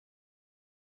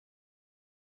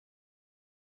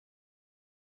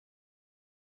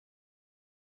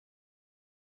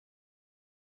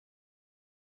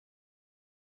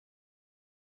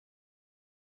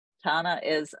Tana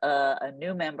is a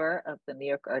new member of the New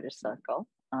York Artist Circle.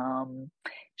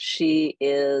 She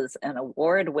is an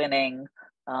award-winning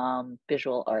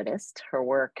visual artist. Her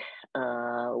work,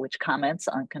 which comments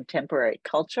on contemporary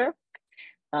culture,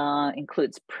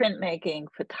 includes printmaking,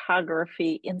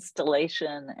 photography,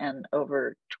 installation, and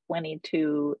over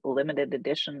 22 limited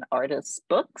edition artists'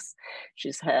 books.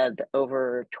 She's had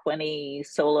over 20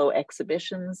 solo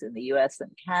exhibitions in the US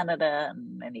and Canada,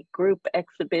 and many group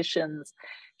exhibitions.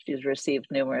 She's received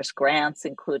numerous grants,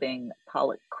 including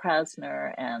Pollock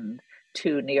Krasner and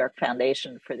 2 New York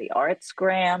Foundation for the Arts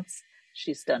grants.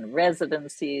 She's done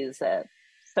residencies at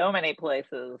so many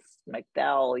places: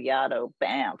 MacDowell, Yaddo,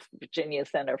 Banff, Virginia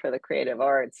Center for the Creative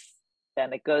Arts,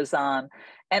 and it goes on.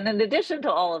 And in addition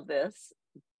to all of this,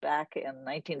 back in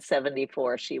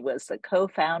 1974, she was the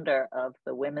co-founder of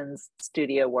the Women's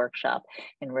Studio Workshop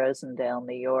in Rosendale,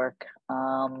 New York.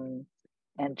 And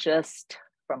just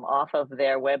from off of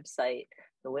their website,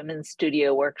 the Women's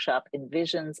Studio Workshop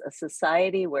envisions a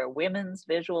society where women's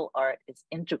visual art is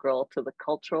integral to the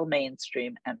cultural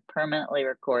mainstream and permanently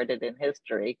recorded in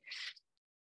history.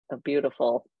 A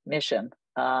beautiful mission.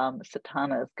 So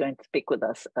Tana is going to speak with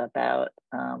us about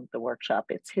the workshop,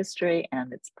 its history,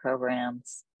 and its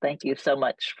programs. Thank you so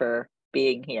much for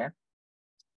being here.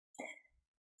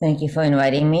 Thank you for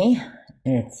inviting me.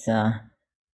 It's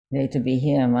great to be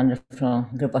here, a wonderful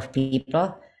group of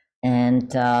people.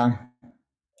 And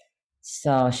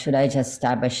so should I just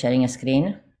start by sharing a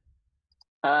screen?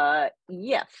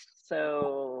 Yes.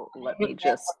 So let me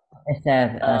just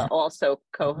also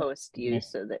co-host you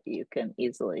so that you can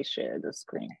easily share the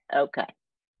screen. Okay.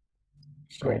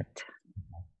 Sure. Great.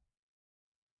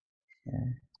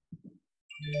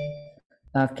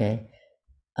 Okay.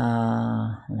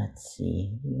 Let's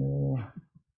see.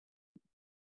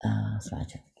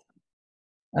 Slide.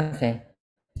 Okay.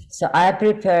 So I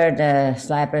prepared a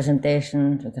slide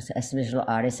presentation because as a visual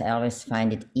artist, I always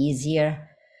find it easier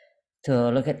to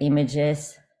look at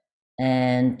images,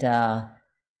 and I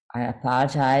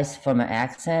apologize for my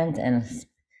accent, and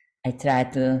I try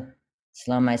to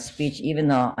slow my speech, even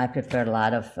though I prepared a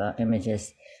lot of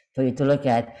images for you to look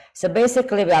at. So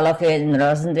basically, we are located in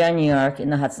Rosendale, New York, in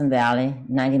the Hudson Valley,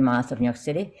 90 miles of New York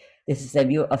City. This is a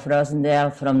view of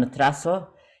Rosendale from the trestle.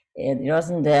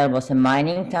 Rosendale was a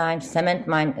mining town. Cement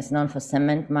mine is known for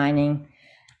cement mining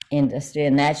industry,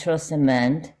 natural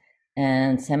cement,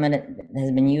 and cement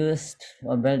has been used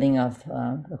for building of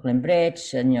Brooklyn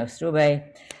Bridge, New York Thruway,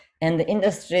 and the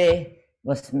industry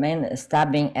was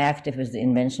stopped being active with the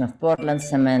invention of Portland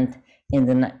cement in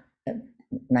the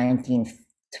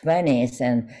 1920s,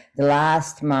 and the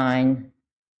last mine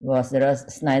was the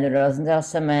Snyder Rosendale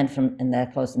cement and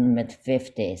that closed in the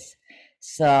mid-50s.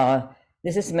 So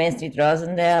this is Main Street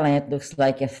Rosendale, and it looks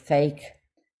like a fake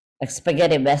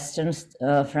spaghetti western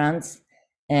France,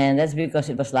 and that's because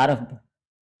it was a lot of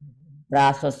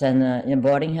brothels and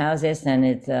boarding houses, and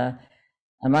it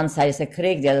on one side is a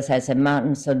creek, the other side is a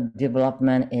mountain, so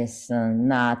development is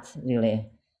not really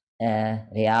a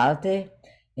reality.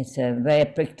 It's a very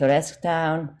picturesque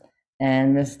town,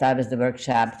 and we'll start with the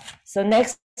workshop. So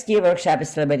next year workshop is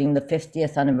celebrating the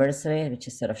 50th anniversary, which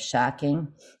is sort of shocking,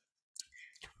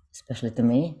 especially to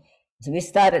me. So we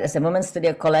started as a women's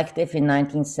studio collective in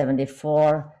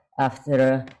 1974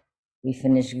 after we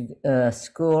finished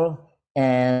school,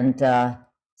 and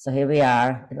so here we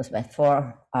are. It was by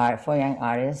four young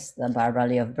artists, Barbara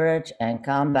Lee of Birch, and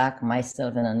Kalmbach,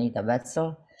 myself, and Anita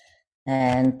Wetzel.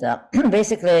 And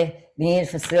basically, we needed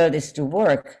facilities to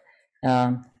work.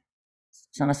 Some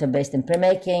of us were based in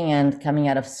printmaking, and coming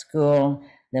out of school,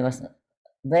 there was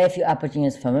very few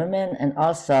opportunities for women, and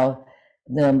also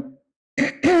the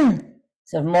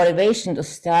sort of motivation to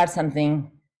start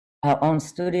something, our own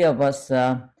studio, was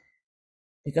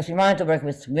because we wanted to work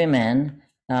with women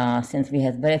since we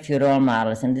had very few role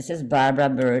models. And this is Barbara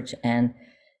Birch, and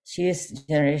she's a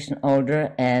generation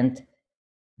older, and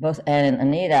both Anne and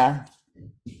Anita,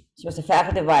 she was a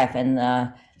faculty wife, and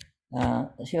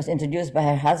she was introduced by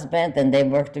her husband, and they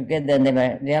worked together, and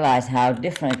they realized how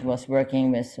different it was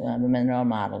working with women role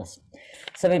models.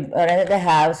 So we rented a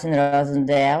house in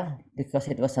Rosendale because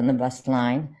it was on the bus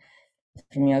line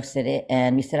from New York City,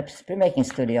 and we set up a printmaking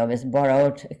studio with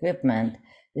borrowed equipment.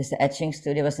 This etching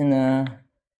studio was in the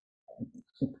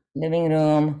living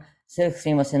room, silk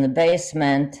screen was in the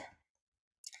basement.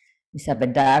 We set up a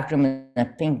dark room and a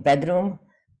pink bedroom.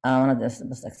 One of this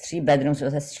was like 3 bedrooms. It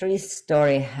was a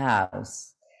 3-story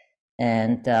house,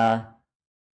 and the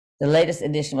latest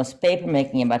edition was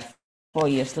papermaking about 4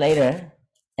 years later.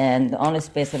 And the only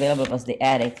space available was the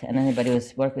attic, and anybody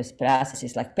who's worked with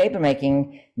processes like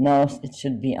papermaking knows it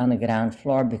should be on the ground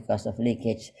floor because of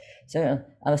leakage. So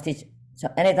So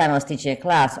anytime I was teaching a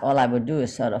class, all I would do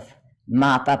is sort of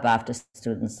mop up after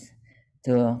students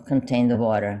to contain the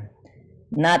water.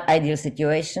 Not ideal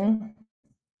situation.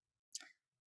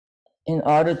 In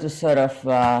order to sort of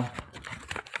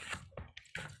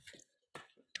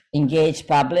engage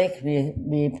public,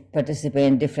 we participate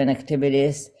in different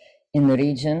activities in the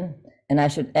region. And I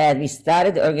should add, we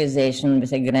started the organization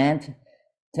with a grant,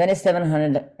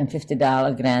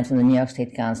 $2,750 grant from the New York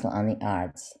State Council on the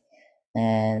Arts.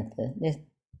 And this,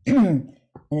 and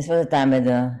this was a time where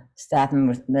the staff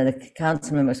members, the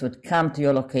council members would come to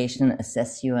your location,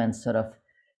 assess you, and sort of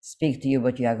speak to you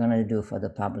what you are going to do for the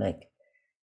public.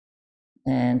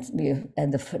 And we,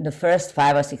 at the first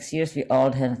 5 or 6 years, we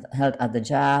all held other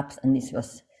jobs, and this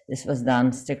was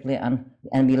done strictly on,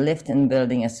 and we lived in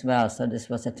building as well. So this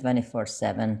was a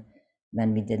 24/7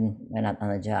 when we're not on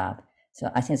a job.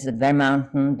 So I think it's at Bear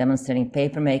Mountain demonstrating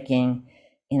papermaking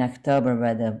in October,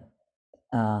 where the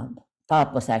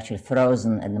pulp was actually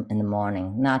frozen in the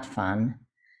morning. Not fun.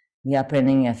 We are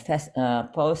printing a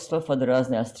postal for the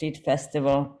Rosendale Street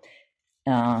Festival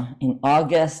in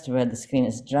August, where the screen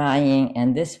is drying,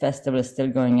 and this festival is still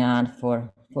going on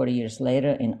for 40 years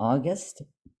later in August.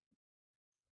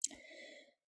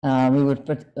 We would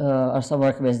also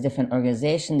work with different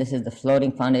organizations. This is the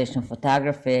Floating Foundation of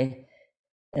Photography.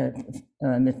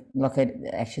 Located,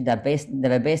 actually, they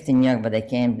were based in New York, but they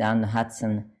came down the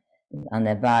Hudson on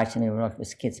their barge, and we worked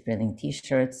with kids printing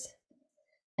T-shirts.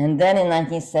 And then in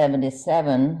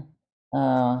 1977,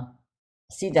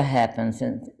 CETA happens,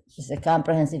 and it's a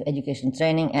Comprehensive Education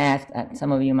Training Act.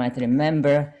 Some of you might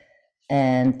remember,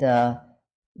 and there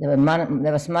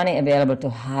was money available to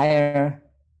hire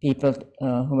people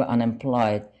who were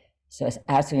unemployed. So as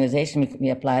arts organization, we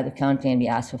applied to the county, and we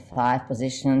asked for 5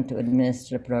 positions to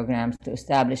administer programs, to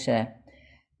establish a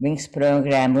WINGS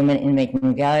program, Women in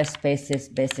Making Gallery Spaces,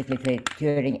 basically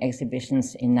curating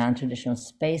exhibitions in non-traditional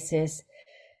spaces,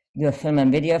 do a film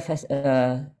and video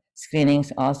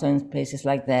screenings also in places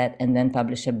like that, and then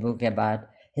publish a book about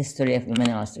history of women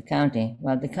in Ulster County.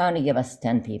 Well, the county gave us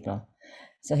 10 people.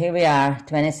 So here we are,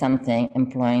 20-something,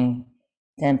 employing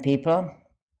 10 people.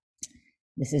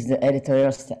 This is the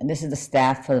editorial, this is the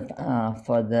staff for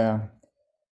the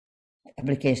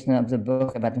publication of the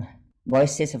book about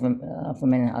voices of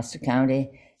women in Ulster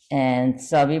County. And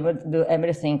so we would do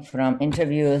everything from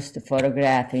interviews to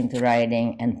photographing to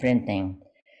writing and printing.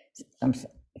 Do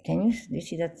you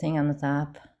see that thing on the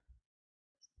top?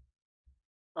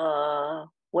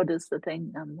 What is the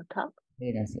thing on the top?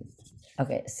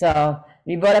 Okay, so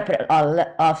we bought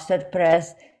a offset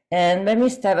press, and when we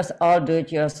started, it was all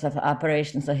do-it-yourself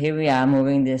operation. So here we are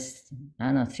moving this, I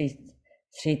don't know,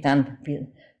 3-ton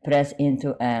press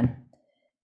into a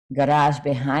garage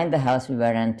behind the house we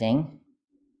were renting.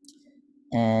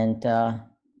 And yeah,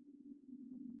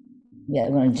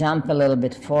 we're going to jump a little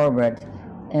bit forward.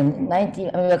 In we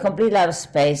were completely out of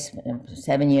space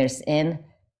 7 years in.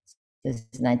 This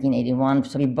is 1981.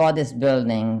 So we bought this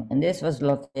building, and this was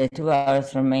located 2 hours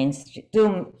from Main Street,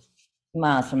 2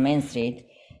 miles from Main Street.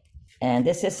 And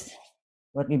this is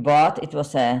what we bought. It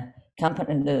was a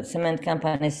company, the cement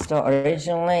company store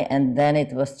originally, and then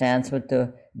it was transferred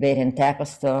to bait and tackle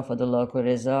store for the local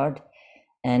resort.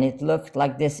 And it looked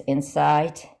like this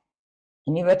inside.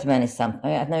 And we were 20-something.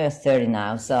 I know you're 30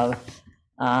 now. So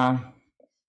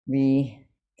we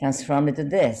transformed it to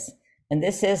this. And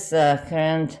this is a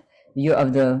current view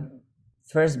of the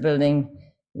first building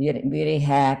we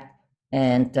rehabbed.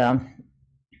 And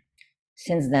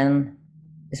since then,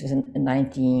 this was in the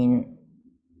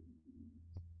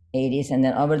 1980s. And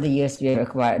then over the years, we have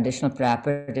acquired additional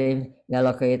property. We are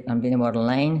located on Binnewater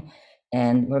Lane.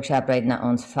 And workshop right now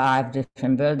owns 5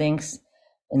 different buildings.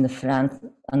 In the front,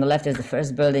 on the left is the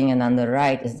first building, and on the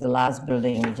right is the last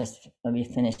building we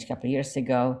finished a couple of years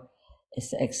ago.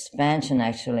 It's an expansion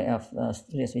actually of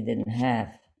studios we didn't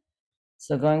have.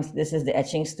 So this is the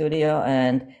etching studio,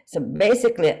 and so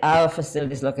basically our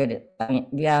facility is located,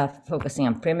 we are focusing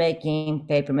on printmaking,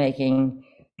 papermaking,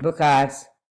 book arts,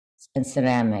 and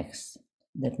ceramics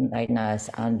that right now is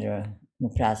under the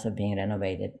process of being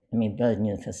renovated. Build a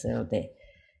new facility.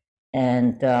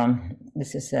 And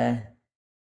this is a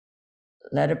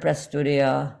letterpress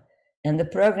studio, and the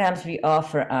programs we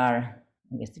offer are,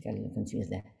 I guess I got a little confused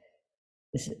there.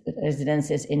 This is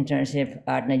residencies, internship,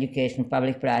 art and education,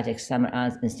 public projects, Summer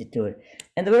Arts Institute.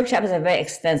 And the workshop is a very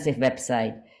extensive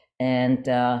website. And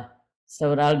so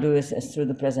what I'll do is through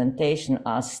the presentation,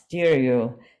 I'll steer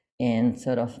you in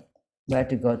sort of where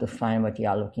to go to find what you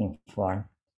are looking for.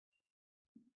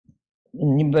 The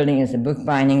new building is a book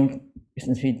binding.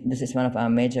 This is one of our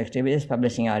major activities,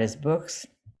 publishing artist books.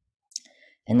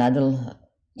 Another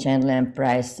Chandler and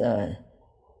Price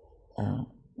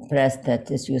press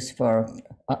that is used for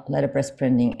letterpress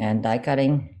printing and die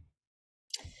cutting.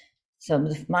 So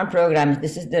one program,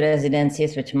 this is the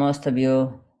residencies, which most of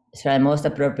you is probably most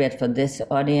appropriate for this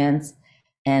audience.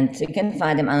 And you can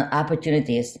find them on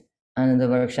opportunities on the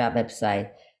workshop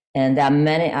website. And there are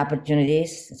many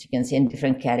opportunities, as you can see, in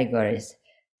different categories.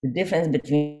 The difference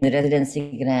between the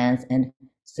residency grants and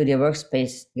studio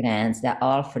workspace grants, they're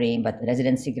all free, but the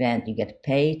residency grant, you get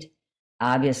paid.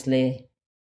 Obviously,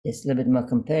 it's a little bit more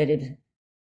competitive.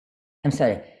 I'm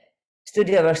sorry,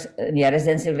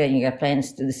 residency grant, you get paying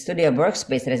the studio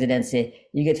workspace residency,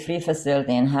 you get free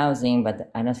facility and housing, but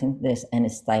I don't think there's any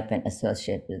stipend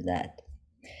associated with that.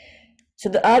 So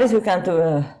the artists who come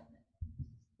to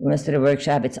the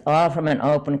workshop, it's all from an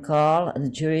open call. The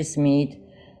juries meet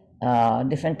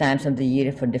different times of the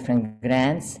year for different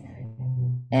grants.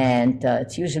 And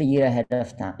it's usually a year ahead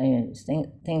of time.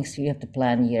 Things you have to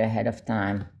plan a year ahead of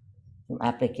time from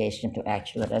application to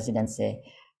actual residency.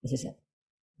 This is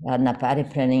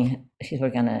Napari printing. She's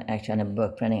working on a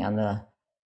book printing on the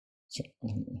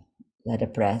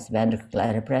letterpress, Vanderbilt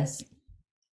letterpress.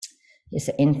 It's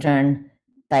an intern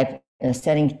type,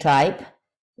 setting type.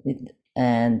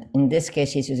 And in this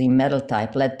case, she's using metal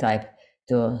type, lead type,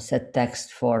 to set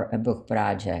text for a book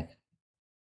project.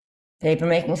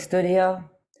 Papermaking studio,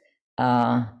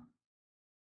 that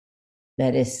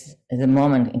is at the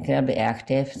moment incredibly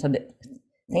active. So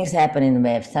things happen in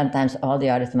waves. Sometimes all the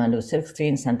artists want to do silk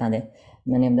screen, sometimes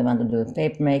many of them want to do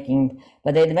papermaking.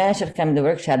 But the advantage of coming to the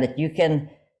workshop that you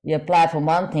apply for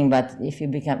one thing, but if you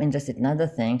become interested in other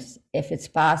things, if it's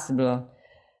possible,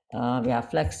 we are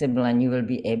flexible and you will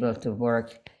be able to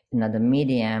work in another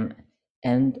medium.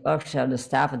 And the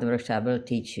staff of the workshop will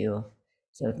teach you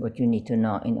what you need to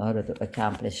know in order to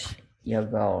accomplish your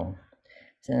goal.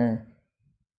 So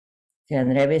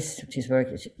Karen Revis, she's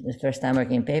the first time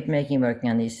working in papermaking, working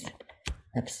on these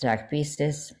abstract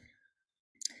pieces.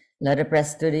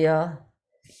 Letterpress studio,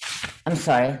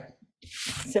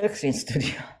 silkscreen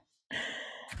studio.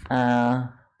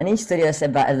 And each studio is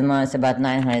at the moment, it's about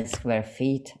 900 square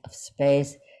feet of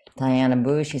space. Diana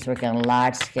Bush, she's working on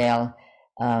large scale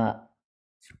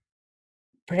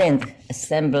print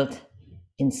assembled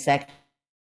in sections.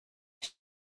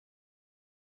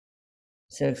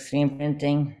 Silk screen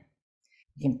printing.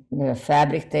 The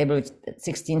fabric table, which is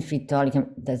 16 feet tall.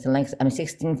 That's the length.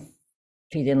 16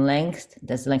 feet in length.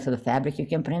 That's the length of the fabric you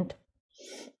can print.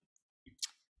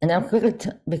 And then quickly,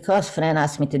 because Fran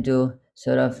asked me to do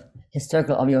sort of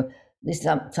historical overview,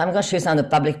 so I'm going to show you some of the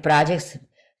public projects.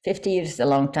 50 years is a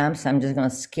long time, so I'm just going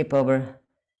to skip over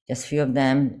just a few of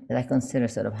them that I consider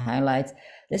sort of highlights.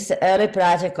 This is an early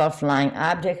project called Flying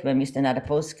Object, when we send out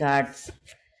postcards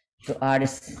to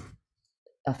artists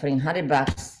offering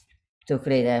 $100 to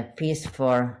create a piece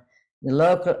for the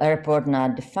local airport, now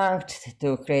defunct,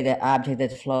 to create an object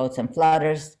that floats and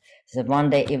flutters. It's a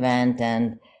one-day event,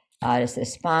 and artists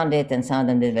responded, and some of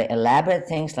them did very elaborate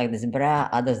things like this bra,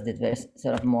 others did very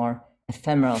sort of more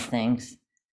ephemeral things.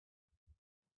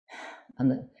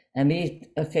 And we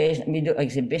do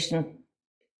exhibition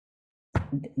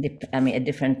at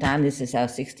different times. This is our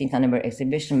 16th anniversary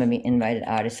exhibition when we invited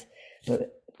artists.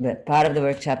 We're part of the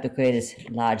workshop to create this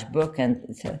large book, and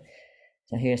so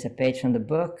here's a page from the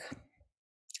book.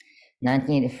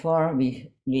 1984,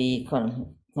 we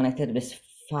connected with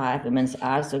 5 women's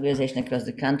arts organizations across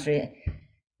the country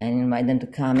and invite them to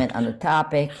comment on the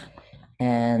topic.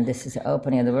 And this is the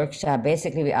opening of the workshop.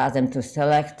 Basically, we asked them to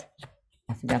select,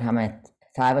 I forgot how many,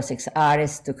 5 or 6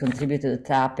 artists to contribute to the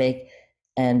topic,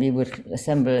 and we would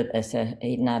assemble it as a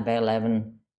 8x9 by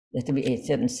 11. It had to be a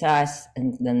certain size,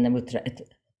 and then it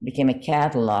became a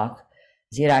catalog,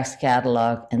 Xerox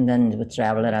catalog, and then it would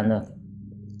travel around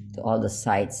to all the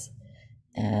sites,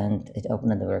 and it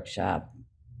opened at the workshop.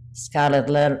 Scarlet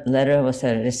Letter was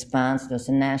a response. It was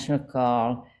a national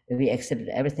call. We accepted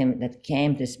everything that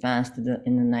came to response to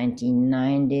in the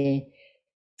 1990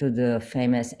 to the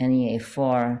famous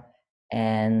NEA4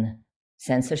 and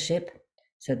censorship.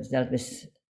 So that was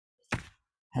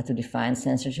how to define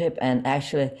censorship. And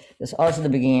actually, it was also the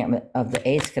beginning of the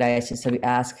AIDS crisis. So we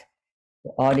asked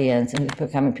the audience and people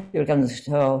come to the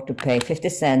show to pay 50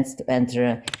 cents to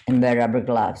enter and wear rubber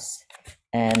gloves.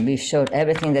 And we showed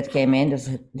everything that came in.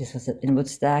 This was in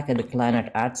Woodstock at the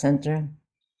Klein Art Center.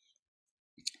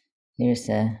 Here's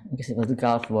because it was the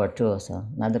Gulf War too, so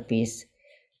another piece,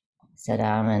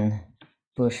 Saddam and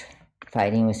Bush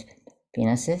fighting with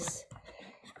penises.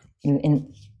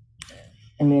 And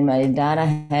we invited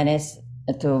Dana Hennis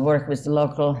to work with the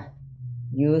local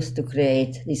used to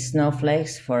create these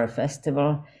snowflakes for a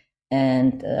festival,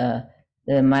 and the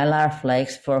mylar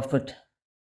flakes 4 foot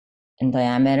in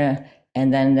diameter,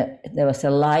 and then there was a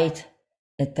light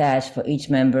attached for each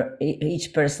member,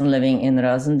 each person living in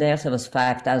Rosendale. So it was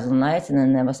 5,000 lights, and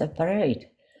then there was a parade.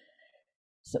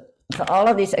 So all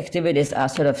of these activities are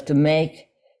sort of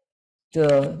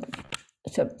to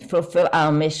fulfill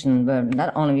our mission, where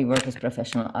not only we work as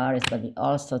professional artists, but we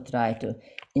also try to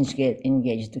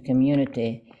engage the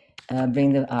community,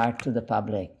 bring the art to the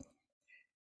public.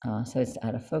 So it's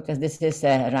out of focus. This is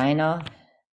Rhino.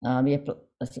 We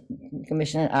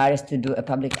commissioned artists to do a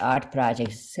public art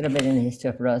project celebrating the history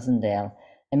of Rosendale.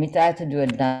 And we tried to do a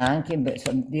donkey,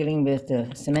 so dealing with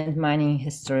the cement mining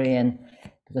history, and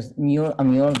because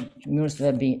mules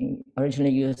were being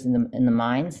originally used in the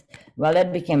mines. Well,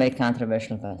 that became very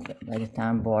controversial by the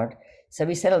town board. So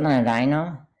we settled on a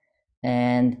rhino,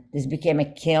 and this became a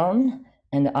kiln,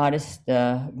 and the artists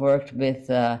worked with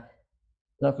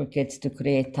local kids to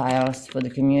create tiles for the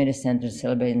community center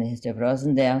celebrating the history of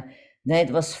Rosendale. Then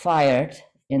it was fired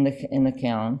in the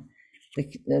kiln.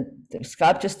 The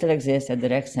sculpture still exists at the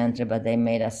rec center, but they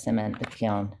made us cement the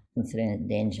kiln, considering it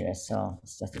dangerous. So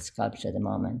it's just a sculpture at the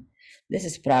moment. This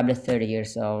is probably 30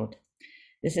 years old.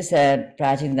 This is a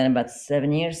project done about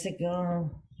 7 years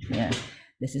ago. Yeah,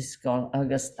 this is called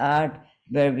August Art,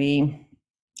 where we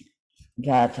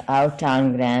got our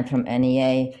town grant from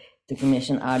NEA to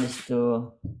commission artists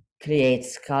to create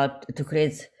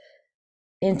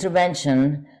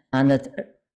intervention on the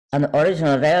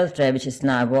original rail trail, which is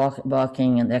now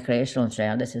walking and recreational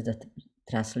trail. This is the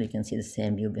trestle. You can see the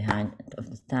same view behind of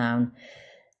the town.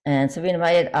 And so we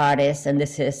invited artists, and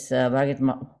this is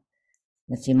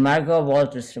Margot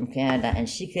Walters from Canada, and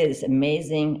she created this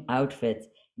amazing outfit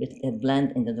with a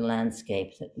blend into the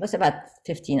landscape. So it was about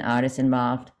 15 artists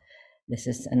involved. This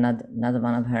is another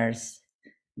one of hers,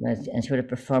 and she was a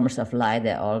performance of light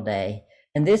there all day.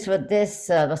 And this was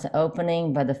the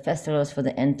opening, but the festival was for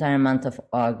the entire month of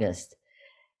August.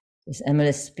 This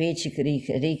Emily's speech, she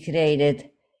recreated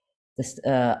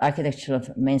the architecture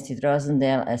of Main Street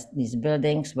Rosendale as these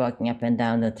buildings walking up and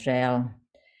down the trail.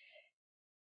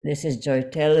 This is Joy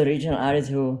Taylor, regional artist,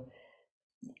 who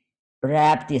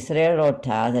wrapped this railroad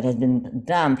tile that has been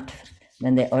dumped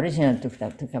when they originally took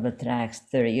up the tracks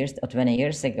 30 years or 20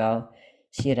 years ago.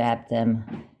 She wrapped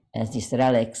them as these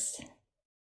relics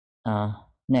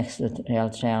next to the rail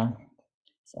trail.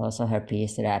 It's also her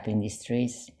piece, wrapping these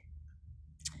trees.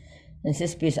 This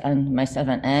is a piece on myself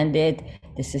and Anne did.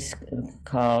 This is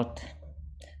called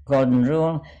Golden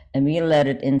Rule, and we let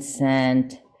it in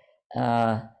sand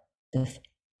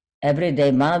every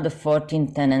day, one of the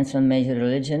 14 tenets from major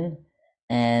religion,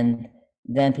 and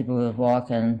then people will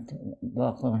walk or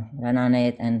run on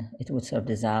it, and it would sort of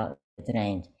dissolve, it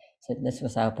rained. So this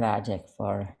was our project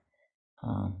for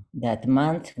that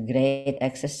month. Great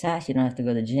exercise. You don't have to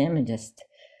go to the gym, and just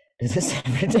do this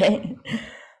every day.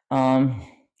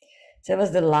 So it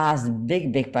was the last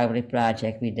big public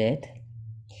project we did.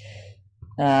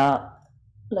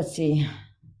 Let's see.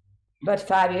 About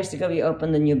 5 years ago, we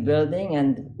opened a new building,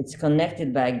 and it's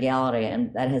connected by a gallery,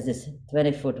 and that has this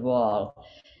 20-foot wall.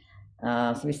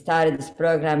 So we started this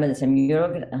program, and it's a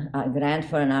mural grant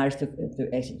for an artist to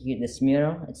execute this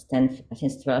mural. It's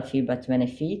 12 feet by 20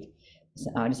 feet.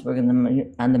 So artists work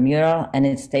on the mural, and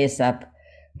it stays up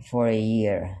for a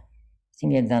year. I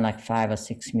think we've done like 5 or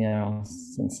 6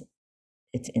 murals since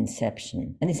its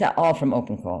inception, and these are all from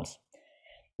open calls.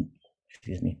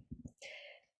 Excuse me.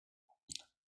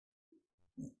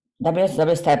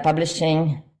 WSW started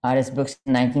publishing artist books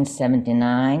in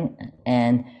 1979,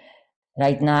 and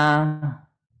right now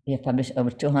we have published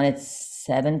over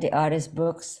 270 artist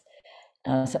books.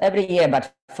 So every year,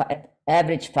 about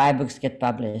average 5 books get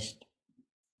published.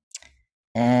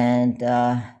 And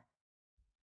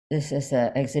this is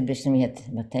an exhibition we had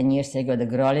about 10 years ago, the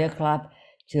Grolier Club,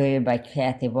 curated by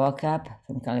Kathy Walkup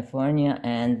from California,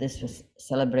 and this was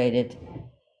celebrated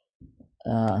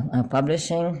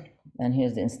publishing. And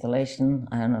here's the installation.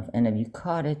 I don't know if any of you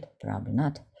caught it, probably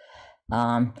not.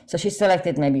 So she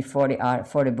selected maybe 40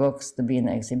 books to be in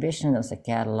the exhibition. There was a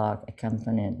catalog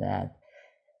accompanying that.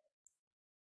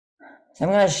 So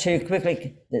I'm going to show you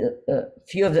quickly a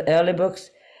few of the early books.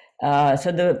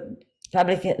 So the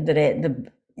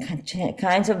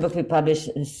kinds of book we publish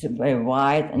is very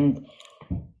wide and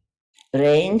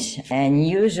range, and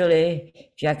usually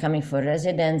if you are coming for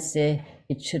residency,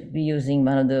 it should be using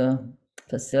one of the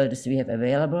facilities we have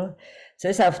available. So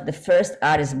this is the first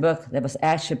artist book that was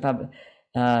actually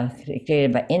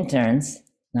created by interns.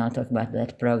 Now I'll talk about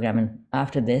that program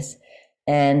after this.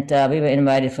 And we were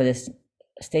invited for this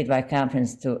statewide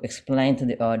conference to explain to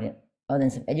the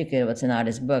audience of educated what's an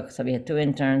artist's book. So we had 2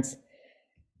 interns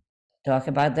talk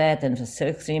about that, and it was a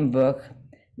silkscreen book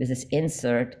with this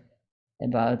insert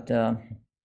about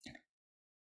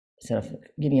sort of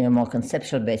giving you a more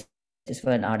conceptual basis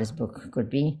for an artist's book could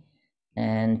be.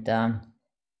 And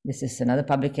this is another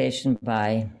publication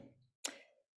by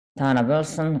Tana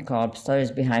Wilson called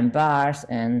Stories Behind Bars,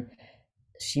 and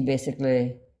she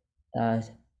basically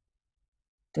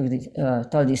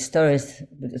told these stories.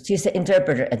 She's an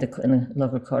interpreter in the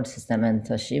local court system, and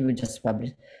so she would just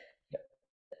write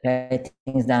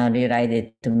things down, rewrite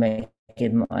it to make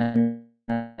it more and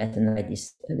write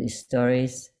these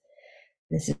stories.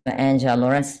 This is Angela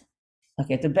Lawrence.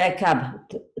 Okay, to back up,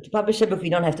 to publish a book, you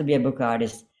don't have to be a book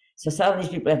artist. So some of these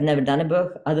people have never done a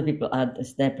book, other people are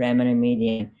their primary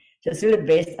medium. So it's really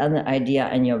based on the idea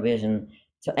and your vision.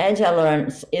 So Angela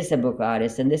Lawrence is a book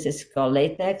artist, and this is called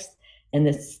Latex, and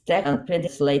it's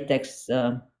printed latex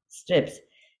strips.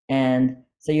 And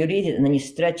so you read it and then you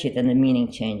stretch it and the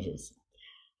meaning changes.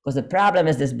 Because the problem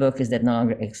is this book is that no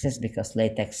longer exists because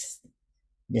latex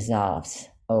dissolves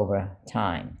over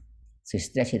time. So you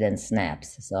stretch it and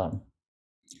snaps. So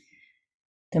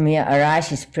Tamiya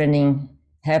Arash is printing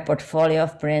her portfolio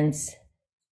of prints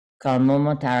called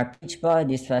Momo Tara Peach Boy.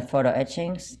 These were photo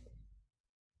etchings.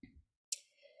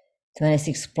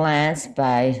 26 Plants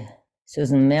by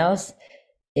Susan Mills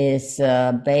is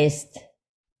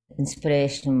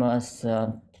inspiration was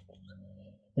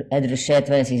at Rochelle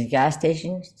 26 gas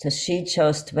stations. So she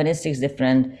chose 26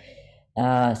 different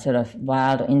sort of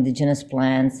wild indigenous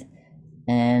plants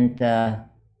and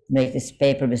make this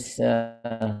paper with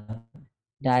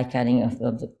die cutting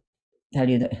tell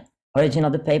you the origin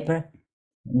of the paper.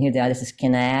 And here they are, this is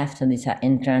kenaf, so these are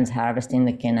interns harvesting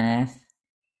the kenaf.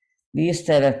 We used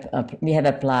to have we have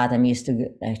a plot, and we used to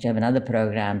actually have another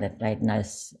program that right now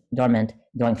is dormant,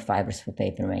 growing fibers for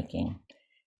paper making.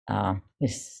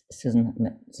 With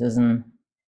Susan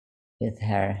with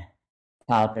her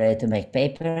pulp ready to make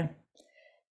paper.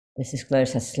 This is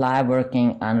Clarissa Sly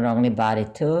working on Wrongly Body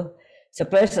too. So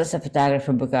Clarissa is a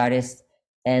photographer, book artist,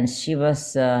 and she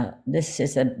was, this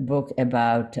is a book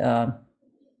about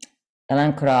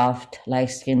Ellen Croft,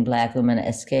 light-skinned Black woman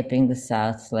escaping the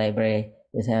South slavery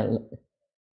with her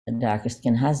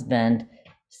darker-skinned husband,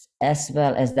 as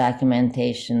well as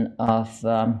documentation of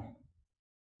a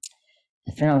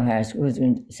friend of hers who's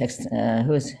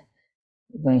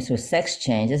going through sex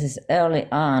change. This is early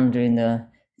on during the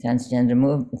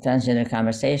transgender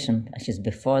conversation, actually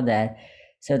before that.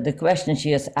 So the question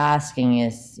she was asking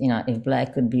is, if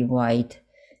Black could be white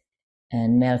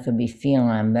and male could be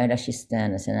female, where does she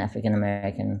stand as an African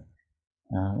American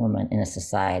woman in a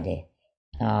society?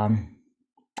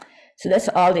 So that's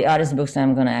all the artist books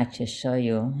I'm going to actually show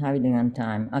you. How are we doing on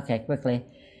time? Okay, quickly.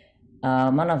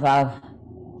 One of our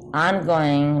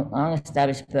ongoing,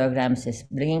 long-established programs is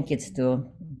bringing kids to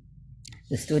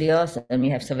the studios, and we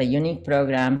have sort of a unique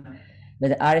program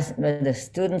where the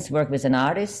students work with an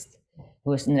artist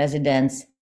who is in residence,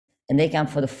 and they come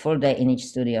for the full day in each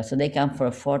studio. So they come for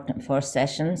four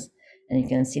sessions, and you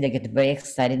can see they get very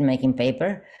excited making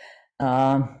paper.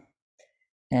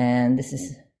 And this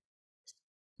is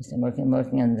I'm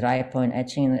working on dry point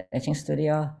etching in the etching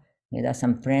studio. We do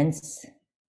some prints,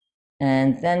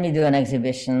 and then we do an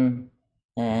exhibition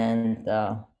and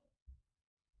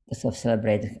sort of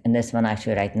celebrate. And this one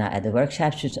actually right now at the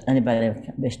workshop. Should anybody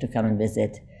wish to come and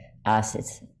visit us,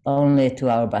 it's only a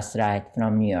 2-hour bus ride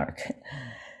from New York.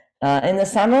 In the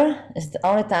summer, it's the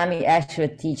only time we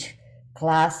actually teach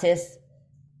classes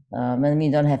when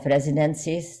we don't have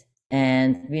residencies.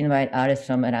 And we invite artists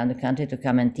from around the country to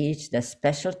come and teach their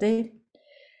specialty.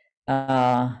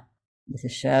 This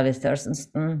is Shirley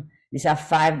Thurston. These are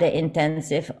 5-day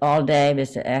intensive, all day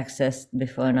with access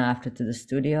before and after to the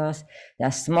studios. They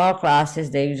are small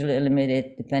classes. They're usually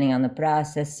limited, depending on the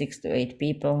process, 6 to 8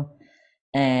 people.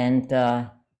 And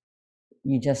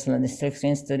you just learn the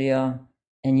silkscreen studio,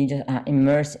 and you just are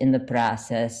immersed in the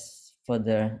process for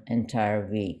the entire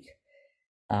week.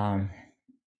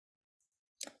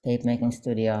 Tape making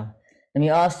studio. And we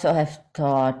also have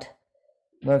taught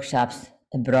workshops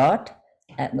abroad.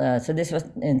 So this was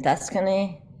in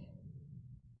Tuscany,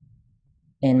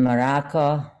 in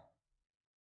Morocco,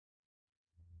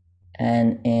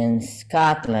 and in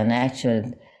Scotland,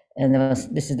 actually. And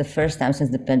this is the first time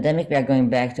since the pandemic we are going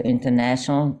back to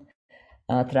international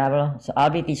travel. So I'll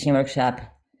be teaching a workshop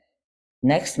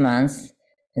next month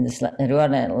in this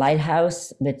Rosendale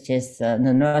Lighthouse, which is the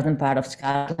northern part of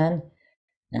Scotland.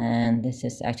 And this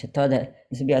is actually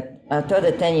I taught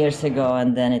it 10 years ago,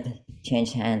 and then it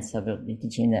changed hands, so we'll be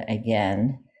teaching it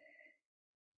again.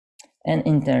 An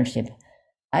internship.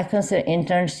 I consider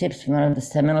internships one of the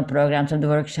seminal programs of the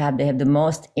workshop. They have the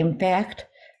most impact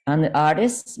on the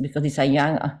artists because these are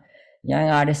young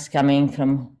artists coming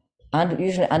from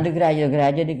usually undergraduate or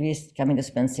graduate degrees coming to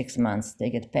spend 6 months. They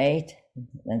get paid.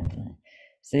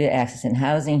 Studio access and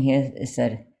housing. Here is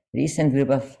a recent group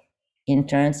of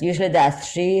interns. Usually there are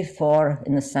 3, 4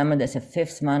 in the summer. There's a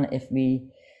 5th one if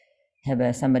we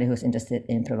have somebody who's interested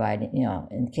in providing,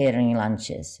 in catering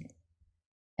lunches.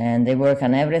 And they work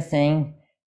on everything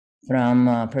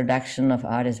from production of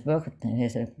artist book.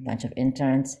 Here's a bunch of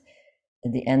interns.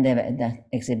 At the end, they have the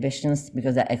exhibitions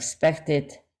because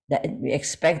we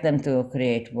expect them to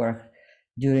create work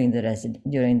during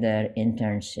their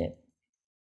internship.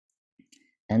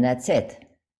 And that's it.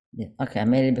 Okay, I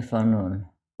made it before noon,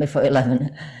 before 11.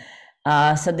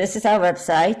 So this is our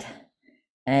website,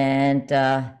 and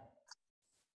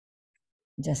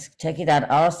just check it out.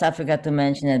 Also, I forgot to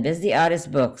mention that this is the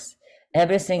artist books.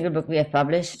 Every single book we have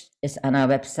published is on our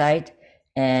website,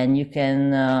 and you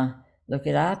can look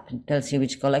it up. It tells you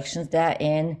which collections they're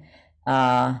in.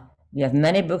 We have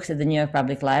many books at the New York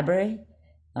Public Library,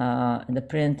 in the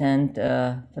print and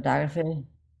photography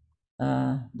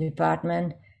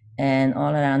department, and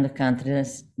all around the country.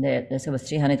 There's over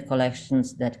 300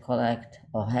 collections that collect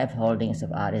or have holdings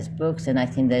of artist books, and I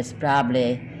think there's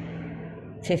probably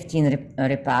 15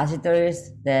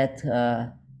 repositories that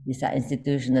these are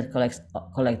institutions that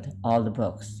collect all the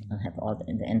books and have all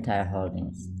the entire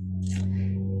holdings.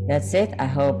 That's it. I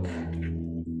hope.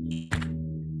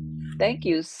 Thank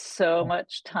you so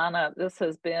much, Tana. This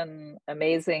has been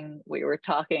amazing. We were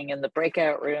talking in the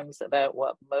breakout rooms about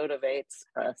what motivates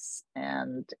us,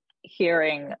 and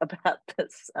hearing about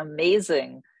this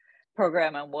amazing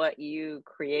program and what you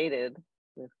created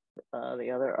with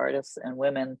the other artists and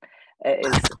women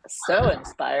is so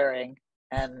inspiring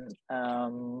and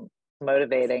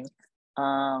motivating.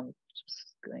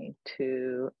 Just going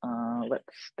to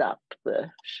let's stop the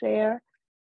share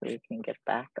so we can get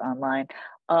back online.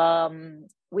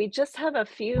 We just have a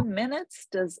few minutes.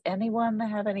 Does anyone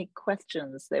have any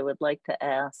questions they would like to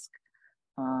ask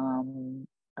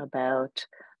about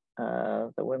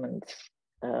the women's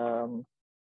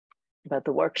about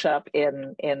the workshop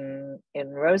in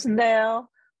Rosendale,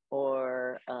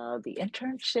 or the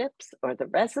internships, or the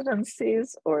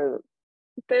residencies, or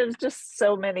there's just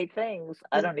so many things.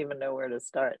 I don't even know where to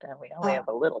start, and we only have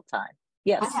a little time.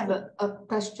 Yes. I have a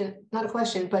question, not a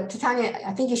question, but Tanya,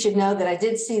 I think you should know that I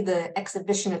did see the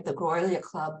exhibition at the Grolier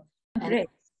Club, and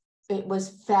it was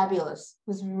fabulous.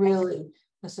 It was really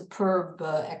a superb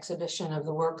exhibition of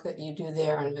the work that you do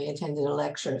there, and we attended a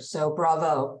lecture. So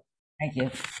bravo. Thank you.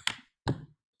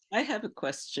 I have a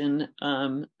question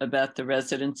about the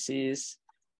residencies.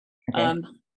 Okay.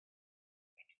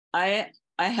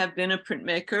 I have been a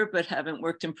printmaker, but haven't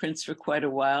worked in prints for quite a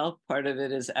while. Part of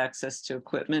it is access to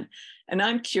equipment. And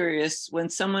I'm curious, when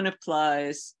someone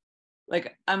applies,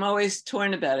 like, I'm always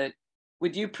torn about it.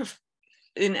 Would you,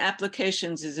 in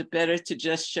applications, is it better to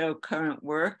just show current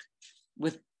work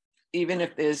with, even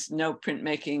if there's no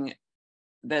printmaking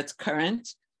that's current?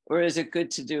 Or is it good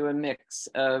to do a mix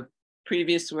of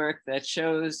previous work that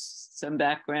shows some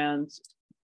background?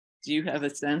 Do you have a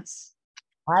sense?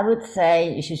 I would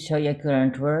say you should show your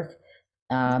current work,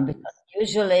 because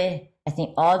usually I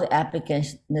think all the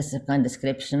applicants, this is a kind of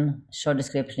description, short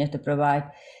description you have to provide.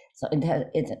 So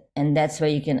and that's where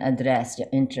you can address your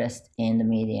interest in the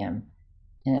medium.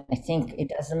 And I think it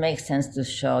doesn't make sense to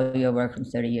show your work from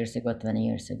 30 years ago, 20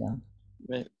 years ago.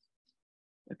 Right.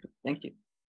 Okay. Thank you.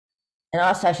 And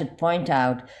also I should point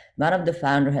out, one of the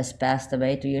founders has passed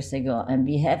away 2 years ago, and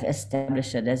we have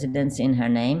established a residency in her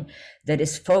name that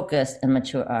is focused on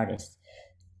mature artists.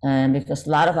 Because a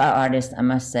lot of our artists, I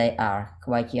must say, are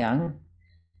quite young.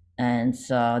 And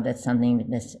so that's something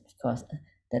that's, of course,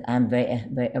 that I'm very,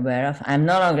 very aware of.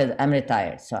 I'm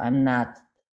retired, so I'm not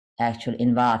actually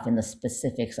involved in the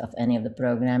specifics of any of the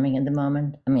programming at the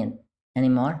moment,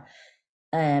 anymore.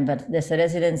 But there's a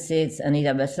residency, it's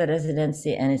Anita Bessler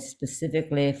residency, and it's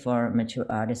specifically for mature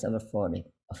artists over 40,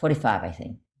 45, I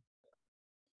think.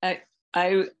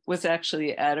 I was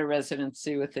actually at a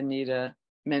residency with Anita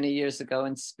many years ago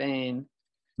in Spain.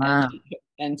 Wow.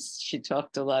 And she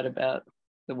talked a lot about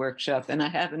the workshop, and I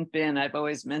haven't been. I've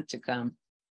always meant to come,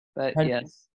 but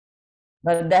yes.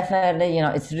 But definitely,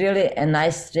 it's really a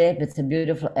nice trip. It's a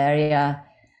beautiful area,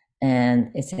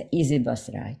 and it's an easy bus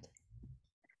ride.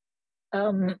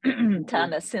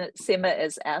 Tana, Sima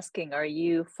is asking, are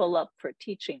you full up for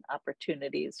teaching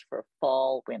opportunities for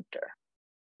fall, winter?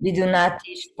 We do not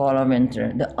teach fall or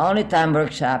winter. The only time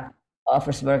workshop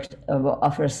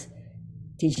offers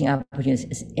teaching opportunities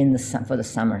is for the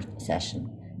summer session.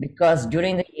 because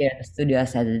during the year the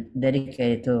studios are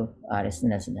dedicated to artists in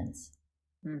residence.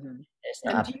 Mm-hmm.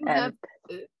 No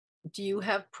do you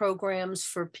have programs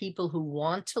for people who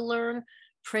want to learn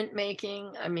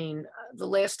printmaking? I mean, the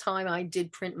last time I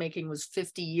did printmaking was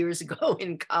 50 years ago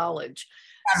in college.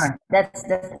 Summer. That's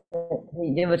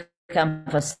you would come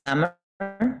for summer.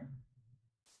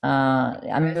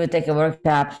 I mean, we would take a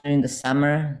workshop during the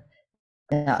summer.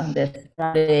 There's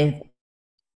probably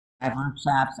 5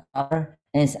 workshops,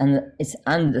 and it's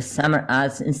on the Summer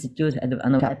Arts Institute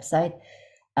on the website.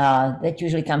 That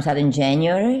usually comes out in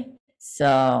January.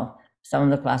 So some of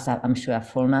the classes I'm sure are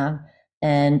full now.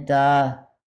 And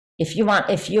if you want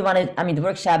it, I mean, the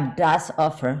workshop does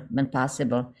offer, when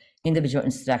possible, individual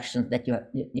instructions that you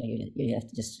have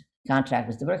to just contract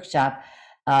with the workshop.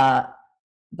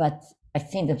 But I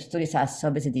think the studios are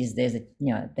so busy these days that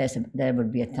there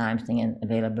would be a time thing and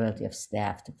availability of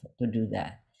staff to do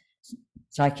that.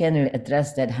 So I can't really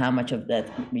address that, how much of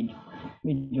that we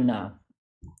do now.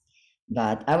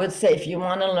 But I would say if you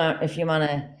want to learn, if you want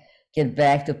to get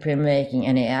back to printmaking,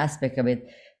 any aspect of it,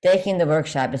 taking the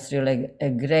workshop is really a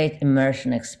great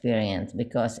immersion experience,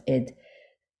 because it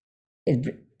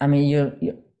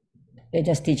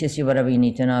just teaches you whatever you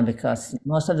need to know, because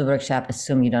most of the workshop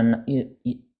assume you don't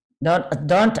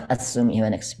assume you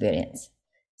have an experience.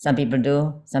 Some people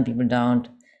do, some people don't.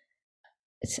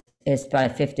 It's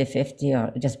probably 50-50,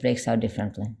 or it just breaks out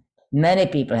differently. Many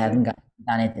people haven't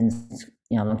done it in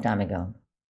a long time ago.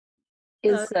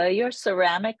 Is your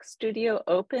ceramic studio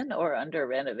open or under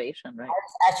renovation right?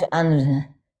 Actually, under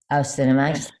our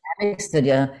ceramic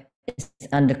studio is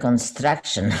under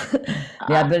construction.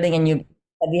 We are building a new.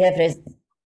 We have raised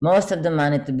most of the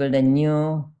money to build a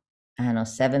new,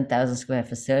 7,000 square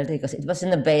facility, because it was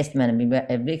in the basement and we were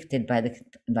evicted by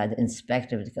the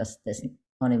inspector because there's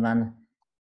only one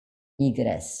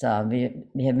egress. So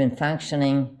we have been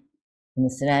functioning in the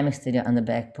ceramic studio on the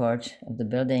back porch of the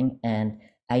building, and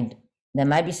there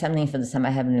might be something for the summer.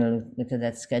 I haven't really looked at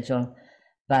that schedule,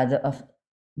 but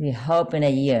we hope in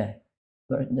a year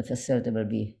the facility will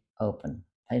be open.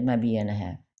 It might be a year and a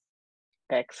half.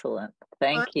 Excellent.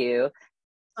 Thank you.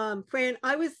 Fran,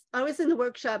 I was in the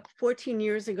workshop 14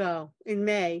 years ago in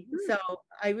May, so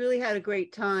I really had a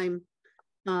great time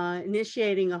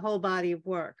initiating a whole body of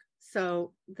work.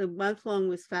 So the month long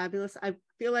was fabulous. I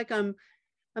feel like I'm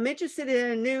interested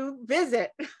in a new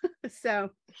visit. So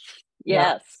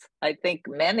yes, I think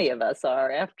many of us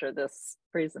are after this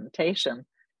presentation.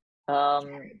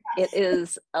 It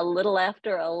is a little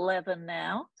after 11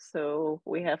 now, so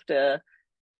we have to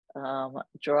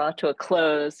draw to a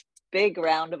close. Big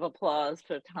round of applause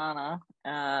for Tana.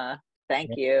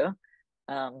 Thank you.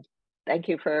 Thank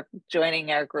you for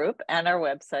joining our group and our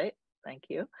website. Thank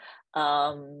you.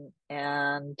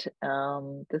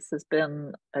 This has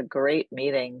been a great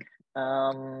meeting.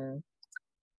 I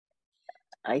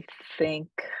think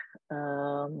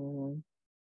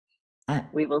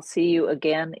we will see you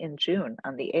again in June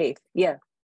on the 8th. Yeah.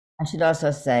 I should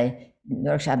also say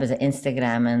the workshop is on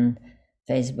Instagram and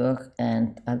Facebook,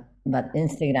 but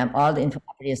Instagram, all the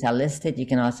information are listed. You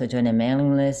can also join a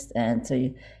mailing list, and so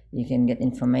you can get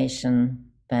information.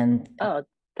 And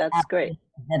that's great.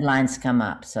 Deadlines come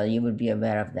up, so you would be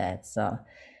aware of that. So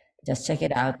just check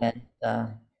it out, and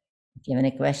if you have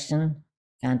any question,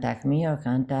 contact me or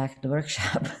contact the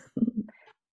workshop.